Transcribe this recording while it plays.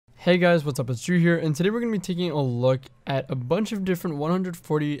Hey guys, what's up? It's Drew here, and today we're going to be taking a look at a bunch of different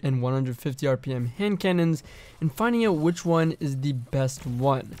 140 and 150 RPM hand cannons and finding out which one is the best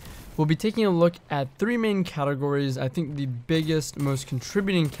one. We'll be taking a look at three main categories, I think the biggest, most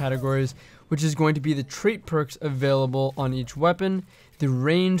contributing categories, which is going to be the trait perks available on each weapon, the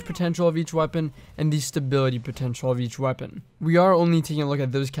range potential of each weapon, and the stability potential of each weapon. We are only taking a look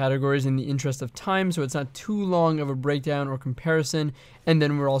at those categories in the interest of time, so it's not too long of a breakdown or comparison, and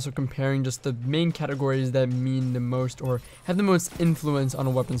then we're also comparing just the main categories that mean the most or have the most influence on a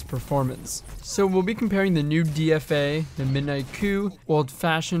weapon's performance. So we'll be comparing the new DFA, the Midnight Coup, Old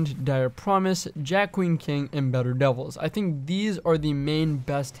Fashioned, Dire Promise, Jack Queen King, and Better Devils. I think these are the main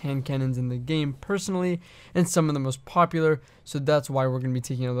best hand cannons in the game personally, and some of the most popular, so that's why we're going to be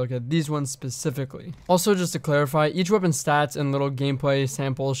taking a look at these ones specifically. Also, just to clarify, each weapon's stats and little gameplay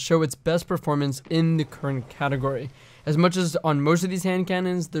samples show its best performance in the current category. As much as on most of these hand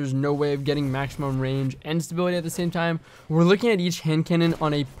cannons, there's no way of getting maximum range and stability at the same time, we're looking at each hand cannon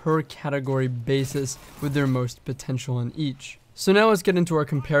on a per category basis with their most potential in each. So now let's get into our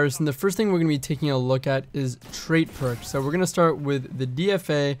comparison. The first thing we're going to be taking a look at is trait perks. So we're going to start with the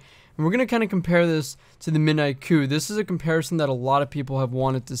DFA, and we're going to kind of compare this to the Midnight Coup. This is a comparison that a lot of people have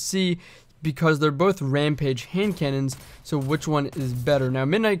wanted to see because they're both Rampage hand cannons, so which one is better? Now,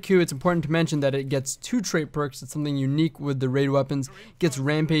 Midnight Coup, it's important to mention that it gets two trait perks. It's something unique with the raid weapons. It gets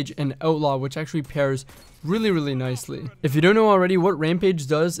Rampage and Outlaw, which actually pairs really nicely. If you don't know already, what Rampage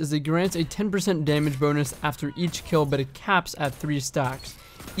does is it grants a 10% damage bonus after each kill, but it caps at 3 stacks.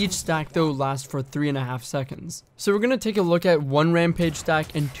 Each stack though lasts for 3.5 seconds. So we're going to take a look at one Rampage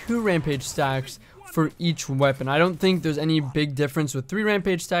stack and 2 Rampage stacks for each weapon. I don't think there's any big difference. With 3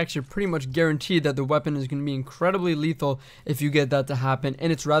 Rampage stacks, you're pretty much guaranteed that the weapon is going to be incredibly lethal if you get that to happen, and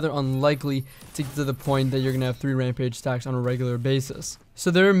it's rather unlikely to get to the point that you're going to have 3 Rampage stacks on a regular basis. So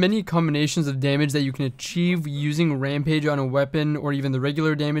there are many combinations of damage that you can achieve using Rampage on a weapon, or even the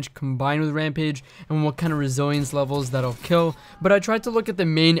regular damage combined with Rampage, and what kind of resilience levels that'll kill. But I tried to look at the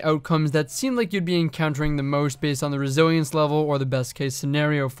main outcomes that seemed like you'd be encountering the most based on the resilience level or the best case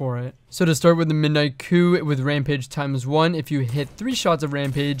scenario for it. So to start with the Midnight Coup with Rampage ×1, if you hit 3 shots of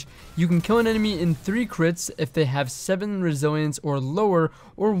Rampage, you can kill an enemy in 3 crits if they have 7 resilience or lower,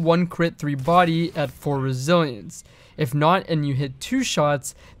 or 1 crit 3 body at 4 resilience. If not, and you hit 2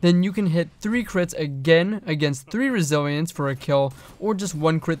 shots, then you can hit 3 crits again against 3 resilience for a kill, or just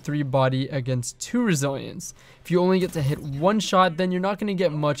 1 crit 3 body against 2 resilience. If you only get to hit 1 shot, then you're not going to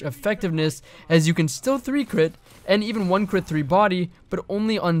get much effectiveness, as you can still 3 crit, and even 1 crit 3 body, but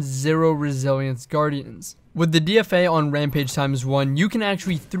only on 0 resilience guardians. With the DFA on Rampage ×1, you can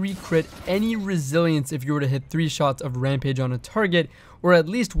actually 3 crit any resilience if you were to hit 3 shots of Rampage on a target, or at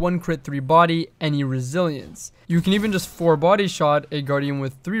least 1 crit 3 body any resilience. You can even just 4 body shot a guardian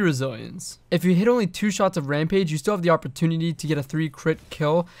with 3 resilience. If you hit only 2 shots of Rampage, you still have the opportunity to get a 3 crit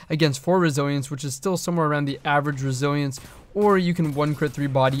kill against 4 resilience, which is still somewhere around the average resilience, or you can 1 crit 3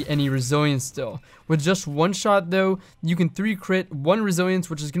 body any resilience still. With just 1 shot though, you can 3 crit 1 resilience,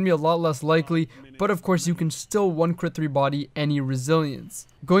 which is going to be a lot less likely, but of course you can still 1 crit 3 body any resilience.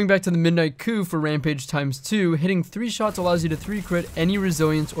 Going back to the Midnight Coup for Rampage ×2, hitting 3 shots allows you to 3 crit any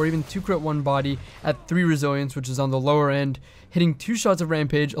resilience, or even 2 crit 1 body at 3 resilience, which is on the lower end. Hitting 2 shots of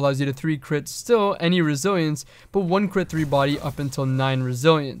Rampage allows you to 3 crit still any resilience, but 1 crit 3 body up until 9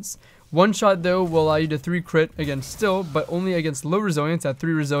 resilience. 1 shot though will allow you to 3 crit against still, but only against low resilience at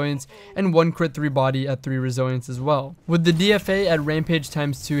 3 resilience, and 1 crit 3 body at 3 resilience as well. With the DFA at Rampage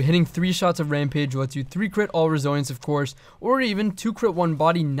 ×2, hitting 3 shots of Rampage lets you 3 crit all resilience of course, or even 2 crit 1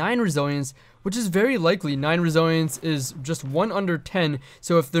 body 9 resilience, which is very likely. 9 resilience is just 1 under 10,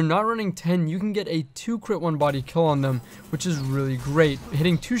 so if they're not running 10, you can get a 2 crit 1 body kill on them, which is really great.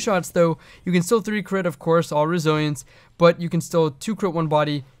 Hitting 2 shots though, you can still 3 crit of course, all resilience, but you can still 2 crit 1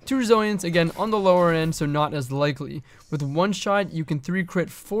 body, 2 resilience, again on the lower end, so not as likely. With 1 shot, you can 3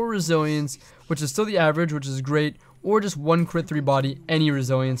 crit 4 resilience, which is still the average, which is great, or just 1 crit 3 body any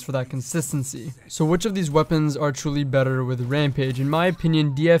resilience for that consistency. So which of these weapons are truly better with Rampage? In my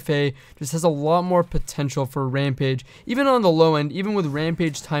opinion, DFA just has a lot more potential for Rampage. Even on the low end, even with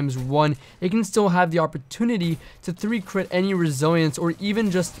Rampage ×1, it can still have the opportunity to 3 crit any resilience, or even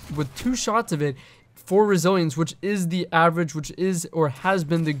just with 2 shots of it, 4 resilience, which is the average, which is or has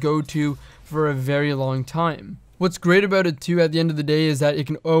been the go-to for a very long time. What's great about it too at the end of the day is that it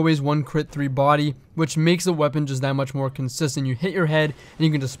can always 1 crit 3 body which makes the weapon just that much more consistent. You hit your head and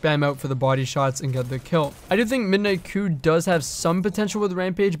you can just spam out for the body shots and get the kill. I do think Midnight Coup does have some potential with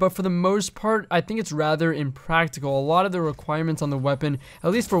Rampage, but for the most part, I think it's rather impractical. A lot of the requirements on the weapon,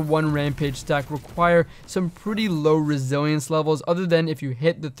 at least for one Rampage stack, require some pretty low resilience levels, other than if you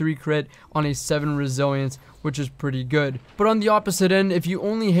hit the 3 crit on a 7 resilience, which is pretty good. But on the opposite end, if you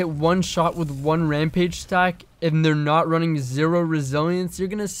only hit one shot with one Rampage stack and they're not running 0 resilience, you're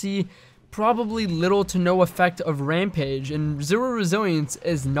gonna see probably little to no effect of Rampage, and 0 resilience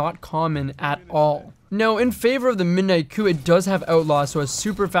is not common at all. Now, in favor of the Midnight Coup, it does have Outlaw, so a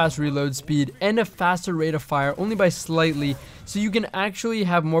super fast reload speed and a faster rate of fire, only by slightly, so you can actually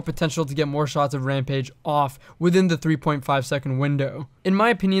have more potential to get more shots of Rampage off within the 3.5 second window. In my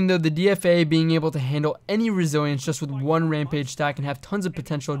opinion though, the DFA being able to handle any resilience just with one Rampage stack and have tons of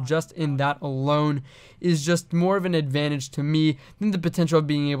potential just in that alone is just more of an advantage to me than the potential of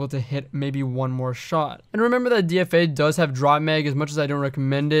being able to hit maybe one more shot. And remember that DFA does have drop mag. As much as I don't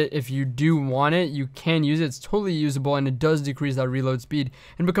recommend it, if you do want it, you can use it. It's totally usable, and it does decrease that reload speed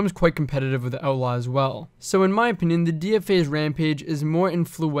and becomes quite competitive with the Outlaw as well. So in my opinion, the DFA's Rampage is more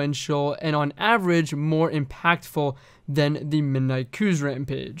influential and on average more impactful than the Midnight Coup's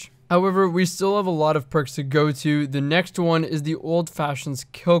Rampage. However, we still have a lot of perks to go to. The next one is the Old Fashioned's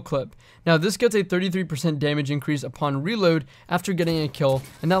kill clip. Now this gets a 33% damage increase upon reload after getting a kill,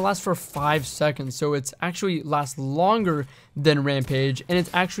 and that lasts for 5 seconds, so it's actually lasts longer than Rampage, and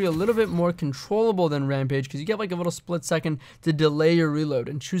it's actually a little bit more controllable than Rampage because you get like a little split second to delay your reload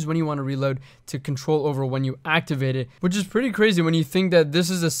and choose when you want to reload to control over when you activate it, which is pretty crazy when you think that this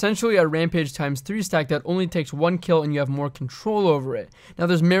is essentially a Rampage times 3 stack that only takes 1 kill and you have more control over it. Now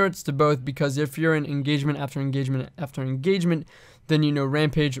there's merits to both, because if you're in engagement after engagement after engagement, then you know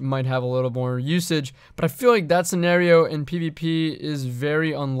Rampage might have a little more usage, but I feel like that scenario in PvP is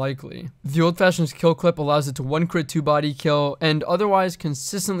very unlikely. The Old Fashioned's kill clip allows it to 1 crit 2 body kill and otherwise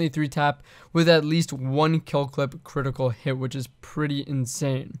consistently 3 tap with at least 1 kill clip critical hit, which is pretty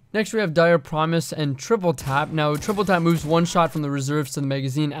insane. Next we have Dire Promise and Triple Tap. Now Triple Tap moves 1 shot from the reserves to the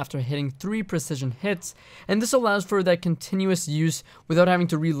magazine after hitting 3 precision hits, and this allows for that continuous use without having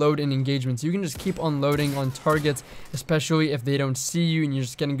to reload in engagements. You can just keep unloading on targets, especially if they don't see you and you're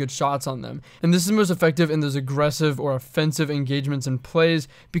just getting good shots on them. And this is most effective in those aggressive or offensive engagements and plays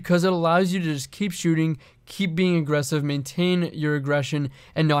because it allows you to just keep shooting, keep being aggressive, maintain your aggression,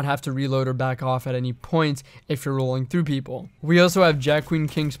 and not have to reload or back off at any point if you're rolling through people. We also have Jack Queen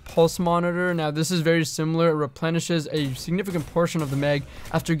King's Pulse Monitor. Now this is very similar. It replenishes a significant portion of the mag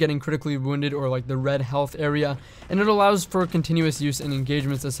after getting critically wounded or like the red health area, and it allows for continuous use in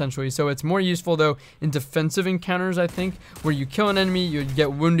engagements essentially. So it's more useful though in defensive encounters, I think, where you kill an enemy, you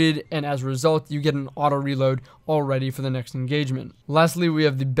get wounded, and as a result you get an auto reload all ready for the next engagement. Lastly, we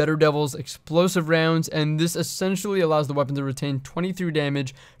have the Better Devil's explosive rounds, and this essentially allows the weapon to retain 23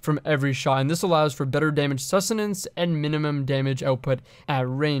 damage from every shot, and this allows for better damage sustenance and minimum damage output at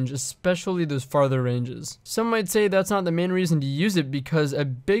range, especially those farther ranges. Some might say that's not the main reason to use it, because a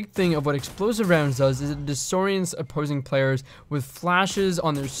big thing of what explosive rounds does is it disorients opposing players with flashes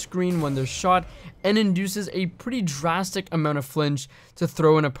on their screen when they're shot, and induces a pretty drastic amount of flinch to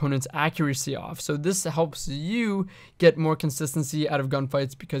throw an opponent's accuracy off. So this helps you get more consistency out of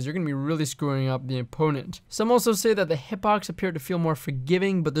gunfights because you're going to be really screwing up the opponent. Some also say that the hitbox appear to feel more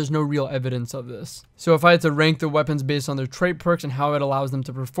forgiving, but there's no real evidence of this. So if I had to rank the weapons based on their trait perks and how it allows them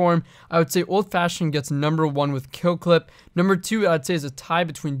to perform, I would say Old Fashioned gets number 1 with Kill Clip. Number 2 I'd say is a tie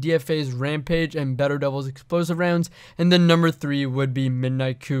between DFA's Rampage and Better Devil's explosive rounds, and then number 3 would be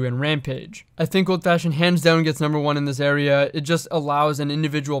Midnight Coup and Rampage. I think Old Fashioned hands down gets number 1 in this area. It just allows an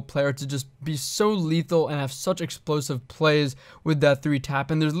individual player to just be so lethal and have such explosive plays with that 3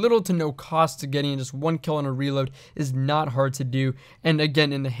 tap, and there's little to no cost to getting just 1 kill on a reload is not hard to do, and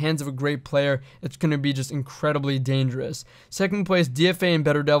again, in the hands of a great player, it's going to be just incredibly dangerous. Second place, DFA and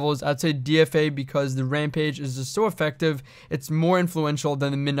Better Devils. I'd say DFA because the Rampage is just so effective. It's more influential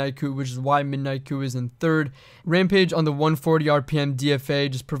than the Midnight Coup, which is why Midnight Coup is in third. Rampage on the 140 RPM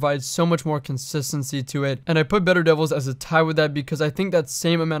DFA just provides so much more consistency to it, and I put Better Devils as a tie with that because I think that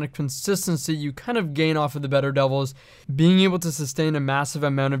same amount of consistency you kind of gain off of the Better Devils. Being able to sustain a massive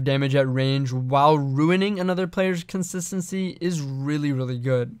amount of damage at range while ruining another player's consistency is really, really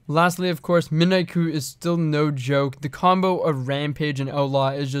good. Lastly, of course, Midnight Coup is still no joke. The combo of Rampage and Outlaw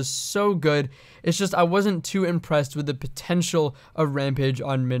is just so good. It's just I wasn't too impressed with the potential of Rampage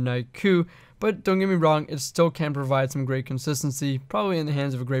on Midnight Coup, but don't get me wrong, it still can provide some great consistency, probably in the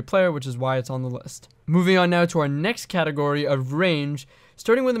hands of a great player, which is why it's on the list. Moving on now to our next category of range.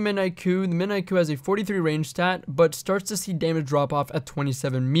 Starting with the Midnight Coup, the Midnight Coup has a 43 range stat, but starts to see damage drop off at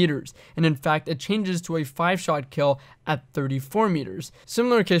 27 meters, and in fact it changes to a 5-shot kill at 34 meters.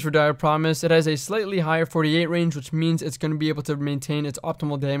 Similar case for Dire Promise, it has a slightly higher 48 range, which means it's going to be able to maintain its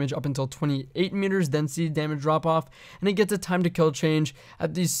optimal damage up until 28 meters, then see damage drop off, and it gets a time to kill change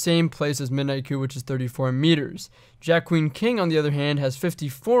at the same place as Midnight Coup, which is 34 meters. Jack Queen King, on the other hand, has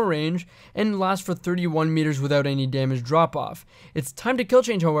 54 range and lasts for 31 meters without any damage drop off. Its time to kill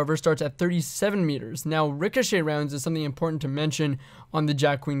change, however, starts at 37 meters. Now, ricochet rounds is something important to mention on the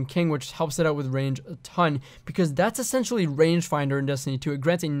Jack Queen King, which helps it out with range a ton, because that's essentially rangefinder in Destiny 2. It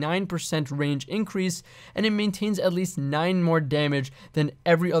grants a 9% range increase, and it maintains at least 9 more damage than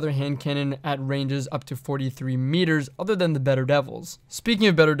every other hand cannon at ranges up to 43 meters, other than the Better Devils. Speaking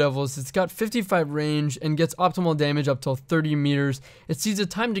of Better Devils, it's got 55 range and gets optimal damage up till 30 meters. It sees a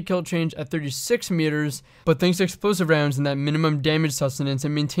time to kill change at 36 meters, but thanks to explosive rounds and that minimum damage sustenance, it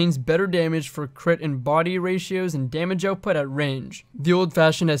maintains better damage for crit and body ratios and damage output at range. The Old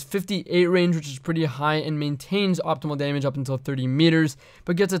Fashioned has 58 range, which is pretty high, and maintains optimal damage up until 30 meters,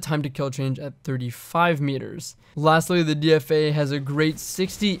 but gets a time to kill change at 35 meters. Lastly, the DFA has a great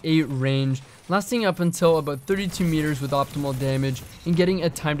 68 range, lasting up until about 32 meters with optimal damage, and getting a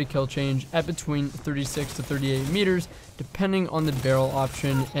time to kill change at between 36 to 38 meters, depending on the barrel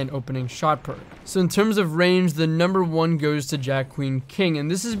option and opening shot perk. So in terms of range, the number 1 goes to Jack Queen King,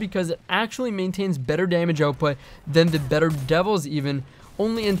 and this is because it actually maintains better damage output than the Better Devils even,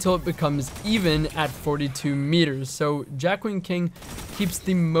 only until it becomes even at 42 meters. So Jack Queen King keeps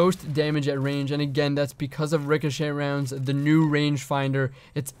the most damage at range, and again, that's because of ricochet rounds, the new rangefinder.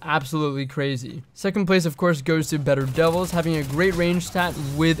 It's absolutely crazy. Second place, of course, goes to Better Devils, having a great range stat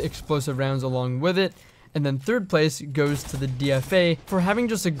with explosive rounds along with it. And then third place goes to the DFA for having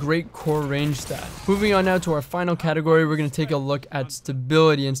just a great core range stat. Moving on now to our final category, we're going to take a look at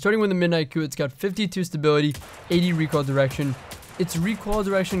stability. And starting with the Midnight Coup, it's got 52 stability, 80 recoil direction. Its recoil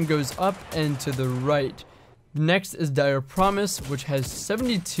direction goes up and to the right. Next is Dire Promise, which has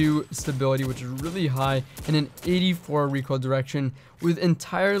 72 stability, which is really high, and an 84 recoil direction with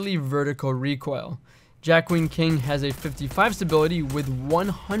entirely vertical recoil. Jack Queen King has a 55 stability with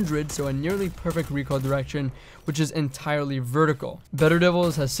 100, so a nearly perfect recoil direction, which is entirely vertical. Better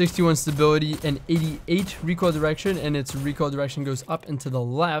Devils has 61 stability and 88 recoil direction, and its recoil direction goes up and to the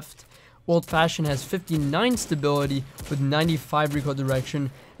left. Old Fashioned has 59 stability with 95 recoil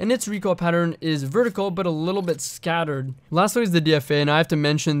direction, and its recoil pattern is vertical but a little bit scattered. Lastly is the DFA, and I have to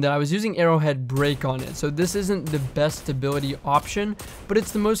mention that I was using Arrowhead Break on it, so this isn't the best stability option, but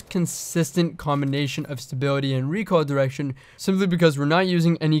it's the most consistent combination of stability and recoil direction, simply because we're not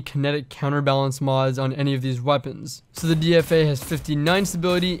using any kinetic counterbalance mods on any of these weapons. So the DFA has 59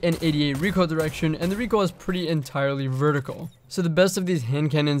 stability and 88 recoil direction, and the recoil is pretty entirely vertical. So the best of these hand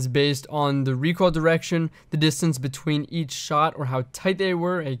cannons based on the recoil direction, the distance between each shot or how tight they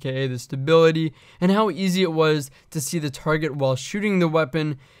were, aka the stability, and how easy it was to see the target while shooting the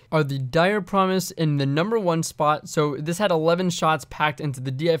weapon, are the Dire Promise in the number 1 spot. So this had 11 shots packed into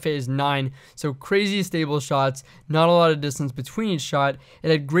the DFA's 9, so crazy stable shots, not a lot of distance between each shot.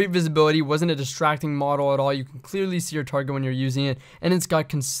 It had great visibility, wasn't a distracting model at all. You can clearly see your target when you're using it, and it's got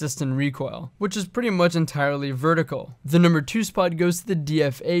consistent recoil, which is pretty much entirely vertical. The number 2 spot goes to the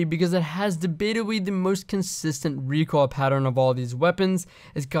DFA because it has debatably the most consistent recoil pattern of all these weapons.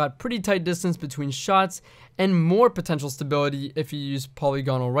 It's got pretty tight distance between shots, and more potential stability if you use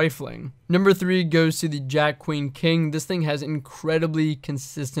polygonal rifling. Number 3 goes to the Jack Queen King. This thing has incredibly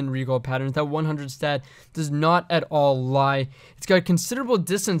consistent recoil patterns. That 100 stat does not at all lie. It's got considerable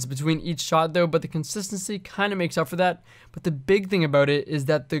distance between each shot though, but the consistency kind of makes up for that. But the big thing about it is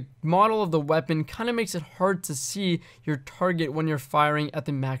that the model of the weapon kind of makes it hard to see your target when you're firing at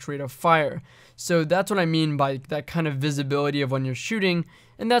the max rate of fire. So that's what I mean by that kind of visibility of when you're shooting,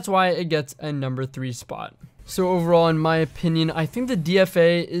 and that's why it gets a number 3 spot. So overall, in my opinion, I think the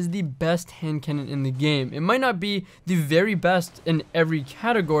DFA is the best hand cannon in the game. It might not be the very best in every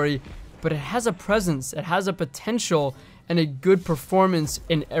category, but it has a presence, it has a potential, and a good performance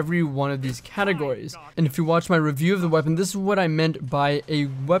in every one of these categories. And if you watch my review of the weapon, this is what I meant by a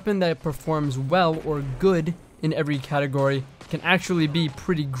weapon that performs well or good in every category can actually be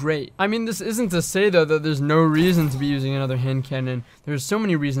pretty great. I mean, this isn't to say though that there's no reason to be using another hand cannon. There's so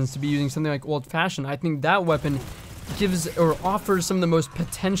many reasons to be using something like Old Fashioned. I think that weapon gives or offers some of the most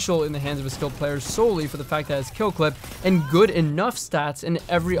potential in the hands of a skilled player solely for the fact that it's kill clip and good enough stats in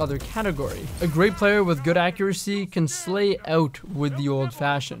every other category. A great player with good accuracy can slay out with the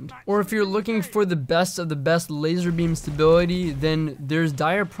old-fashioned. Or if you're looking for the best of the best laser beam stability, then there's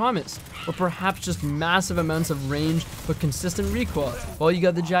dire promise, or perhaps just massive amounts of range but consistent recoil. Well, you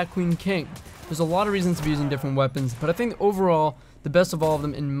got the Jack Queen King. There's a lot of reasons to be using different weapons, but I think overall, the best of all of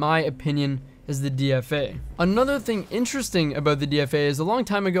them, in my opinion, is the DFA. Another thing interesting about the DFA is a long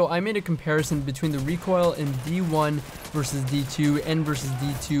time ago I made a comparison between the recoil in D1 versus D2 and versus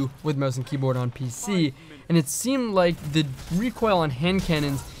D2 with mouse and keyboard on PC, and it seemed like the recoil on hand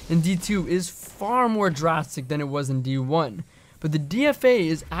cannons in D2 is far more drastic than it was in D1. But the DFA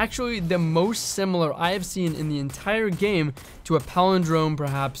is actually the most similar I have seen in the entire game to a palindrome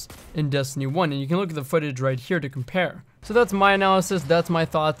perhaps in Destiny 1, and you can look at the footage right here to compare. So that's my analysis, that's my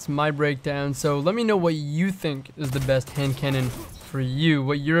thoughts, my breakdown. So let me know what you think is the best hand cannon for you,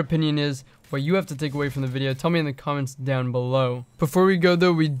 what your opinion is, what you have to take away from the video. Tell me in the comments down below. Before we go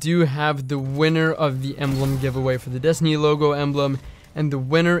though, we do have the winner of the emblem giveaway for the Destiny logo emblem, and the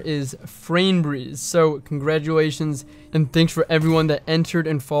winner is Framebreeze. So congratulations, and thanks for everyone that entered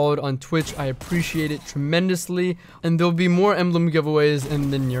and followed on Twitch. I appreciate it tremendously, and there'll be more emblem giveaways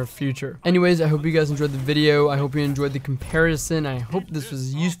in the near future. Anyways, I hope you guys enjoyed the video. I hope you enjoyed the comparison. I hope this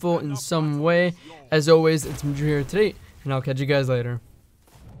was useful in some way. As always, it's Drew here today, and I'll catch you guys later.